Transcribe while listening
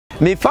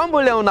Me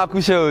family on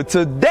Akusho.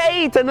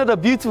 Today it's another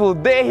beautiful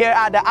day here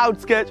at the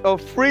outskirts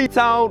of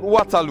Freetown,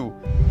 Waterloo.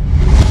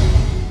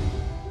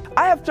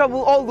 I have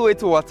traveled all the way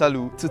to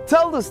Waterloo to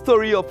tell the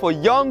story of a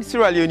young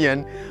Sierra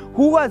Leonean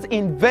who has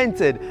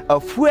invented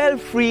a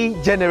fuel-free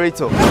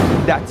generator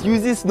that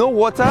uses no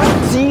water,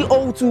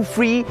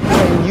 CO2-free,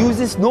 and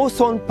uses no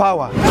sun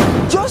power,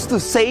 just to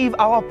save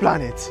our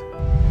planet.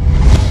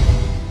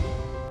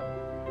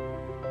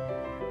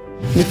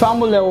 Me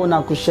family on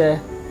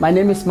Akusho. My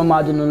name is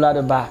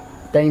Issadin K,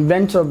 the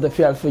inventor of the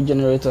fuel-free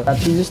generator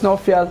that uses no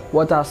fuel,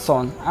 water,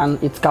 sun, and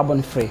it's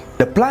carbon-free.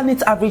 The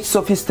planet's average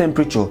surface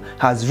temperature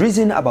has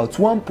risen about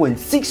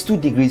 1.62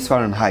 degrees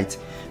Fahrenheit,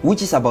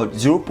 which is about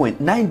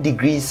 0.9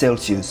 degrees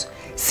Celsius,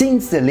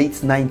 since the late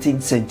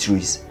 19th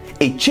centuries.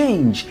 A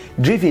change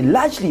driven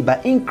largely by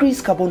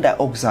increased carbon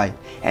dioxide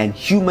and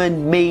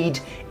human-made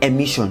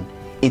emission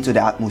into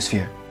the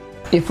atmosphere.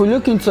 If we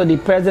look into the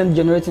present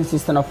generating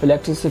system of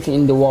electricity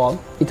in the world,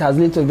 it has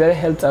led to very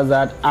health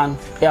hazard and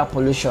air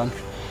pollution.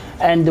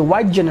 And the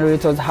white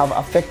generators have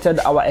affected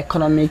our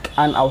economic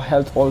and our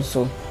health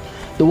also.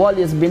 The world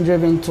is being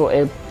driven to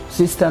a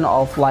system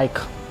of like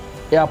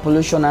air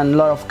pollution and a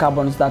lot of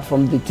carbons that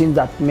from the things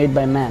that made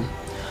by man.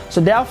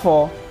 So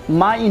therefore,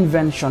 my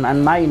invention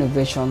and my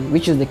innovation,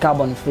 which is the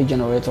carbon-free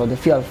generator, the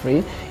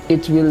fuel-free,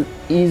 it will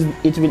ease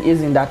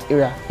in that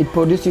area. It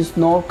produces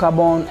no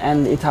carbon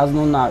and it has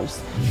no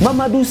noise.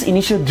 Mamadou's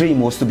initial dream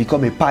was to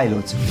become a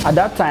pilot. At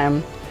that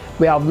time,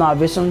 we have no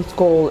aviation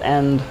school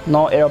and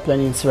no airplane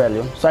in Sierra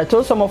Leone. So I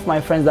told some of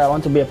my friends that I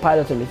want to be a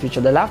pilot in the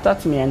future. They laughed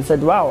at me and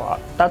said, wow,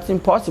 that's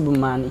impossible,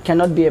 man. You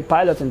cannot be a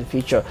pilot in the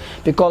future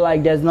because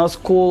like there's no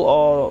school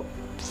or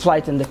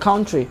flight in the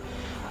country.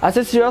 I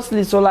said,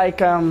 seriously? So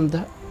like,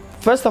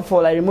 first of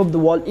all, I removed the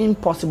word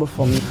impossible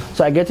for me.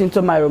 So I get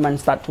into my room and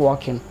start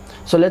working.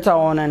 So later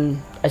on,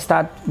 and I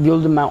start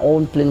building my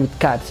own plane with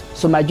cats.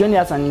 So my journey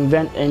as an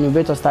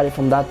innovator started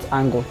from that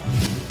angle.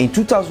 In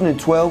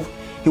 2012,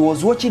 he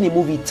was watching a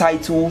movie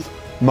titled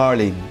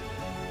Marlin,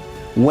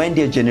 when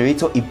their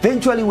generator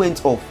eventually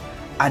went off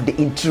at the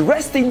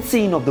interesting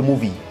scene of the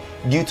movie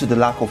due to the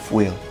lack of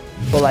fuel.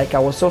 So like I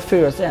was so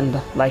furious and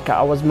like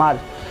I was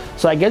mad.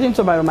 So I get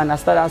into my room and I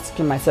start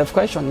asking myself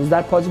question, is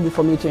that possible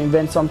for me to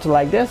invent something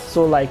like this?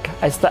 So like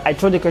I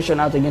throw the question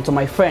out again to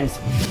my friends.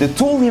 They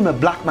told him a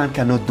black man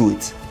cannot do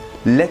it,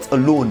 let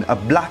alone a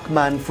black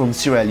man from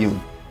Sierra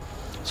Leone.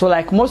 So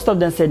like most of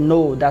them said,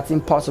 no, that's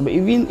impossible.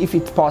 Even if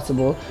it's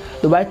possible,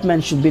 the white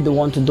man should be the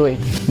one to do it.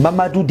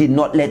 Mamadou did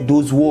not let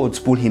those words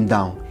pull him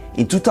down.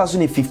 In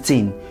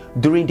 2015,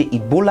 during the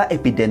Ebola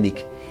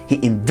epidemic, he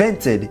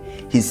invented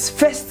his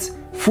first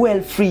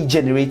fuel-free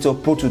generator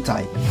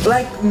prototype.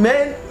 Like,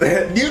 man,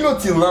 do you know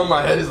till now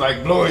my head is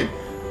like blowing?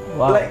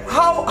 Wow. Like,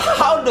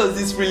 how does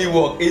this really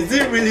work? Is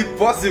it really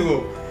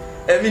possible?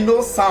 I mean,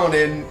 no sound,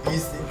 and you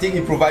think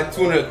it provides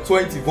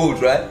 220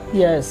 volts, right?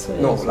 Yes.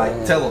 No, yes,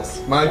 like, tell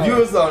us. My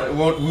viewers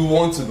we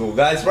want to know.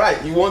 Guys,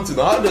 right, you want to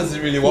know. How does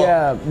it really work?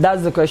 Yeah,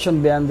 that's the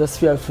question behind this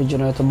fuel-free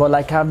generator. But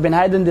like, I've been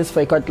hiding this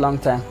for a quite long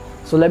time.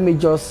 So let me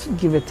just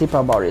give a tip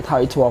about it, how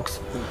it works.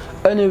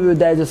 Anyway,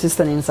 there is a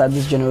system inside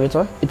this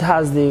generator. It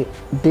has the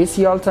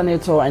DC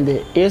alternator and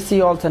the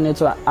AC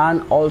alternator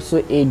and also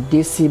a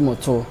DC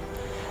motor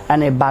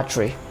and a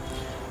battery.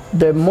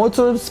 The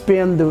motor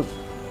spins the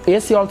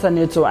AC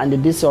alternator and the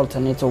DC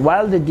alternator,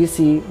 while the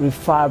DC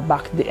refire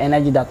back the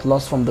energy that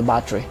lost from the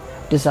battery.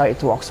 This is how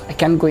it works. I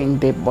can't go in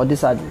depth, but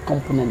these are the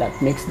components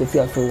that makes the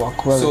fuel-free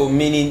work well. So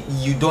meaning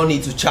you don't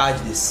need to charge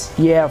this?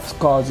 Yeah, of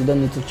course, you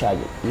don't need to charge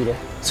it either.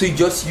 So you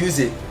just use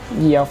it?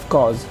 Yeah, of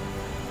course.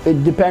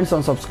 It depends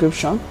on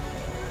subscription.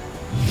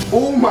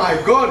 Oh my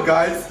god,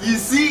 guys, you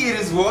see it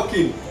is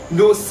working.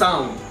 No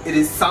sound. It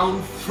is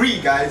sound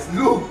free, guys.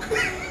 Look.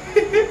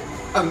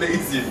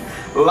 Amazing.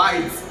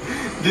 Lights.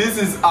 This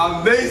is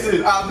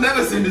amazing. I've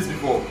never seen this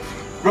before.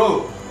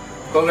 Bro,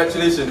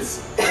 congratulations.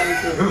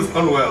 Thank you. It was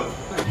done well.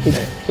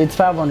 It's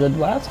 500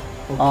 watts.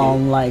 Okay.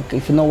 Like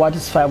if you know what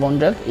is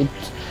 500,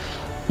 it's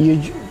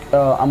huge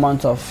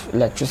amount of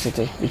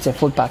electricity. It's a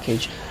full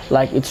package.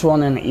 Like it's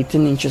running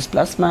 18 inches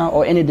plasma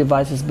or any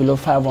devices below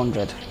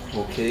 500.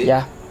 Okay.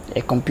 Yeah,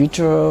 a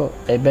computer,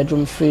 a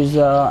bedroom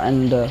freezer,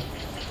 and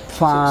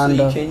fan.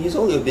 So you can use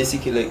all your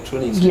basic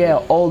electronics. Yeah,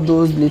 all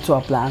those little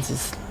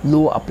appliances,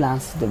 low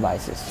appliance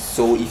devices.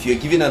 So if you're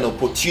given an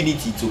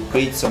opportunity to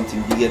create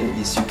something bigger than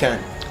this, you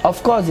can?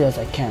 Of course, yes,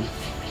 I can.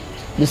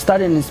 The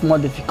starting is more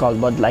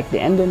difficult, but like the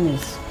ending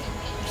is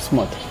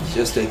smooth.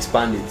 Just to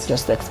expand it.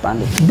 Just to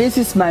expand it. This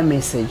is my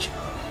message,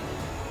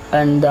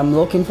 and I'm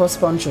looking for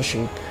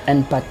sponsorship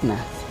and partners.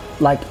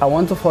 Like I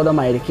want to further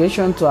my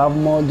education, to have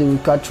more the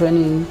required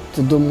training,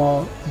 to do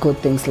more good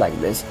things like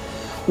this.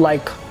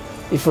 Like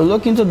if you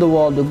look into the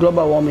world, the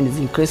global warming is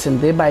increasing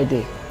day by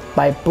day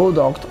by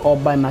product or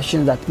by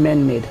machines that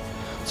men made.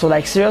 So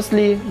like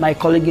seriously, my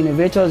colleague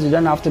innovators, you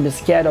don't have to be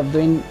scared of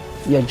doing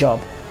your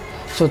job.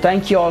 So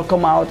thank you all,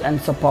 come out and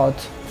support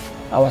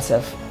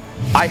ourselves.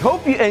 I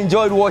hope you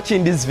enjoyed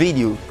watching this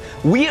video.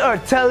 We are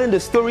telling the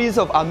stories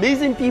of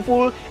amazing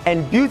people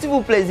and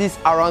beautiful places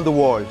around the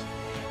world.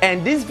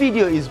 And this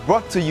video is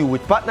brought to you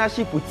with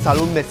partnership with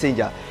Salon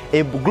Messenger,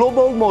 a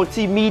global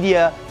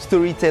multimedia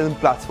storytelling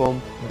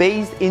platform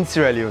based in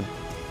Sierra Leone.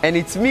 And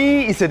it's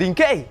me, Issadin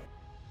K.